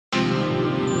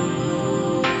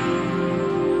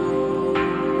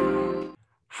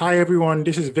Hi everyone,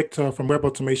 this is Victor from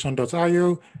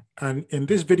WebAutomation.io, and in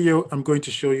this video, I'm going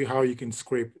to show you how you can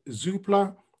scrape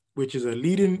Zoopla, which is a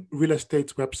leading real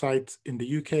estate website in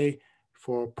the UK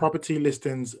for property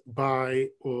listings, buy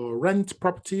or rent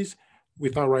properties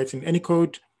without writing any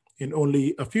code in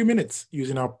only a few minutes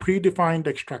using our predefined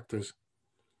extractors.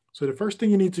 So the first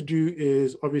thing you need to do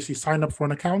is obviously sign up for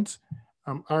an account.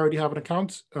 I already have an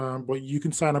account, but you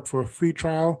can sign up for a free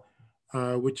trial,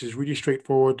 which is really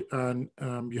straightforward, and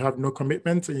you have no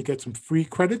commitment and you get some free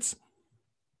credits.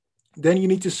 Then you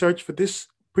need to search for this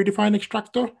predefined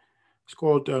extractor. It's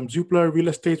called Zoopla Real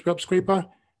Estate Web Scraper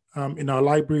in our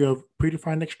library of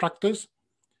predefined extractors.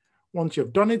 Once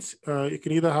you've done it, you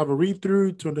can either have a read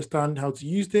through to understand how to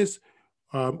use this,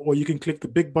 or you can click the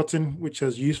big button, which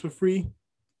says use for free.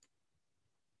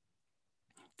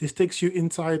 This takes you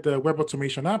inside the Web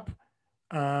Automation app,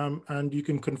 and you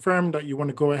can confirm that you want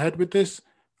to go ahead with this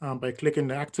by clicking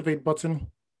the activate button.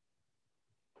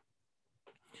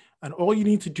 And all you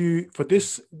need to do for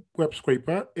this web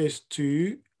scraper is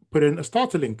to put in a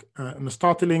starter link. And the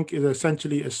starter link is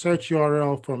essentially a search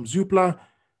URL from Zoopla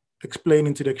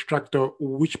explaining to the extractor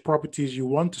which properties you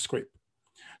want to scrape.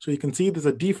 So you can see there's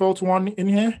a default one in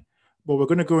here, but we're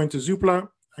going to go into Zoopla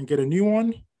and get a new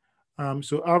one.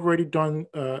 So I've already done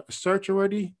a search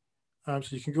already. So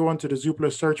you can go onto the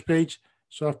Zoopla search page.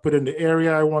 So I've put in the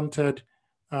area I wanted,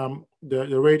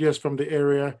 the radius from the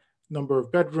area, number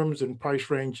of bedrooms and price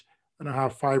range, and I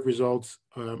have 5 results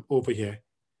over here.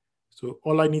 So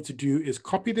all I need to do is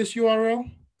copy this URL,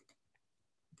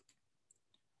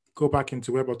 go back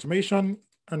into Web Automation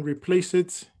and replace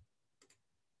it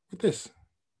with this.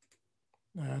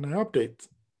 And I update,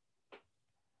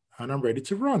 and I'm ready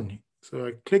to run. So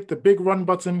I click the big run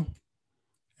button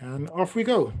and off we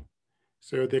go.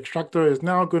 So the extractor is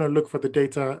now going to look for the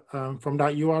data from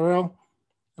that URL,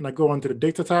 and I go onto the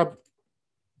data tab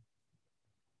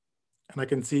and I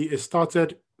can see it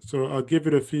started. So I'll give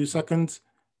it a few seconds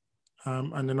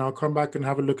and then I'll come back and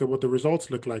have a look at what the results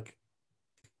look like.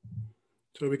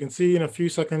 So we can see in a few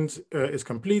seconds it's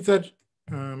completed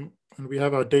and we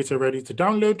have our data ready to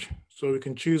download. So we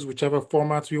can choose whichever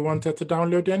format we wanted to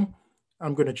download in.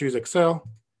 I'm going to choose Excel.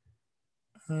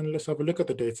 And let's have a look at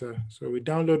the data. So we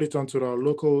download it onto our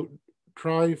local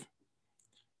drive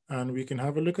and we can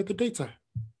have a look at the data.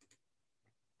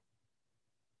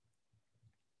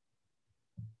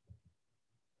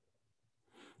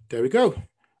 There we go.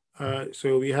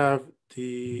 So we have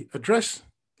the address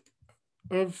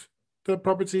of the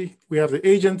property. We have the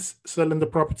agents selling the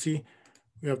property.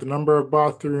 We have the number of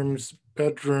bathrooms,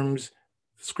 bedrooms,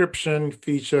 description,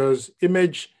 features,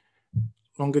 image,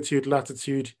 longitude,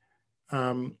 latitude,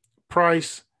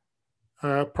 price,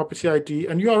 property ID,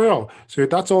 and URL. So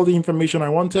that's all the information I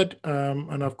wanted.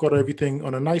 And I've got everything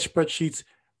on a nice spreadsheet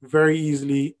very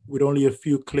easily with only a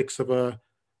few clicks of a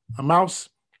mouse,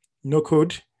 no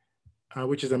code,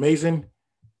 which is amazing.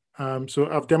 So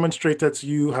I've demonstrated to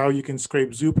you how you can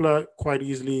scrape Zoopla quite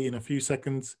easily in a few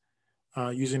seconds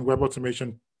using Web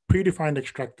Automation predefined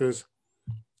extractors.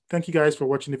 Thank you guys for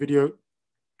watching the video.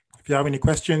 If you have any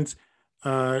questions,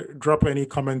 drop any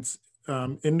comments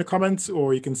in the comments,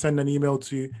 or you can send an email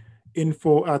to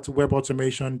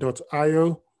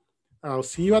info@webautomation.io. I'll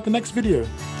see you at the next video.